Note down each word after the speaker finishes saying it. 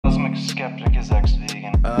skeptic is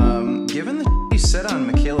ex-vegan. Given the he said on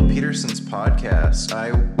Michaela Peterson's podcast,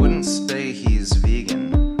 I wouldn't say he's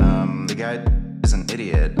vegan. The guy is an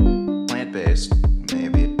idiot. Plant-based,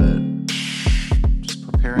 maybe, but just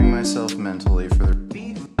preparing myself mentally for the...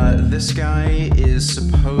 This guy is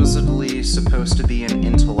supposedly supposed to be an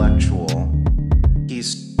intellectual.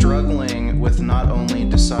 He's struggling with not only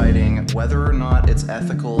deciding whether or not it's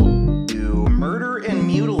ethical to murder and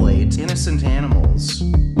mutilate innocent animals,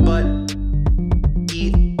 but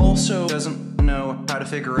he also doesn't know how to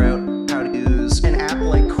figure out how to use an app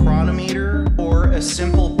like Chronometer or a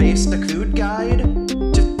simple basic food guide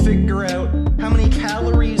to figure out how many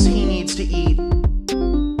calories he needs to eat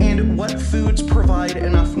and what foods provide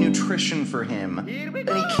enough nutrition for him. And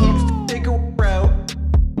he can't figure out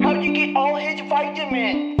How do you get all his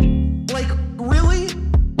vitamins? like, really?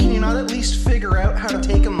 Can you not at least figure out how to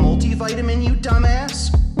take a multivitamin, you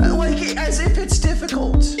dumbass? Like, as if it's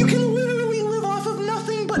difficult. You can literally live off of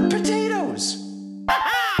nothing but potatoes.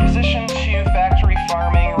 Position to factory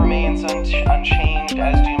farming remains unchanged,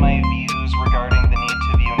 as do my views regarding the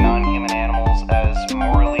need to view non-human animals as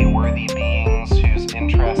morally worthy beings whose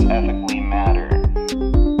interests ethically matter.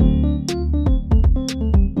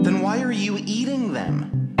 Then why are you eating them?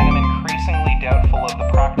 And I'm increasingly doubtful of the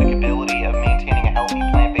practicability of maintaining a healthy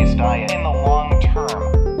plant-based diet in the long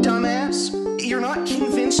term. Dumbass, you're not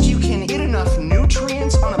convinced you can get enough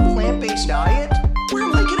nutrients on a plant-based diet? Where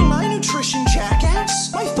am I getting my nutrition,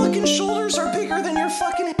 jackass? My fucking shoulders are bigger than your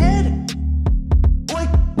fucking head. Like,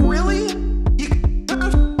 really? You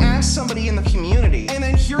could ask somebody in the community, and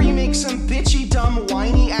then here you make some bitchy, dumb,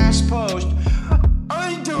 whiny ass post.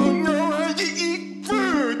 I don't know how to eat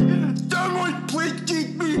food. Someone please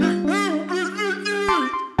teach me how to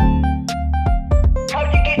eat. How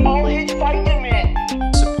do you get all his vitamins?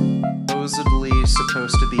 Supposedly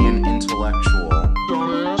supposed to be an intellectual.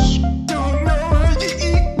 Dumbass. Don't know how to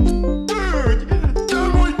eat food.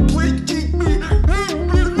 Someone please teach me how to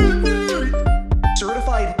eat.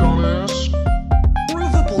 Certified dumbass.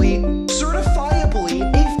 Provably, certifiably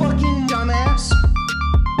a fucking dumbass.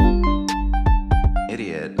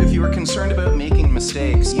 Idiot. If you were concerned about making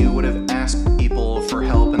mistakes, you would have asked people for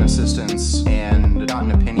help and assistance and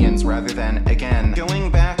gotten opinions rather than, again, going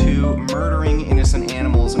back to murdering innocent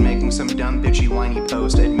animals and making some dumb bitchy whiny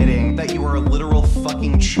post admitting that you are a literal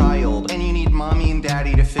fucking child and you need mommy and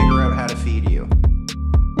daddy to figure out how to feed you.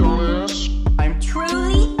 Dumbass. I'm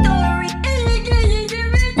truly sorry.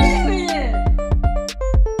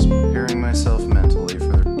 Just preparing myself mentally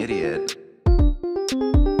for the idiot.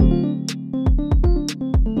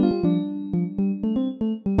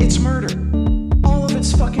 It's murder. All of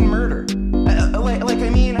it's fucking murder. I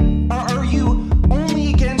mean, are you only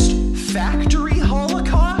against factory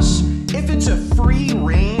holocausts? If it's a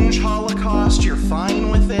free-range holocaust, you're fine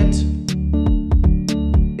with it?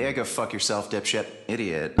 Yeah, go fuck yourself, dipshit.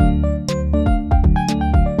 Idiot.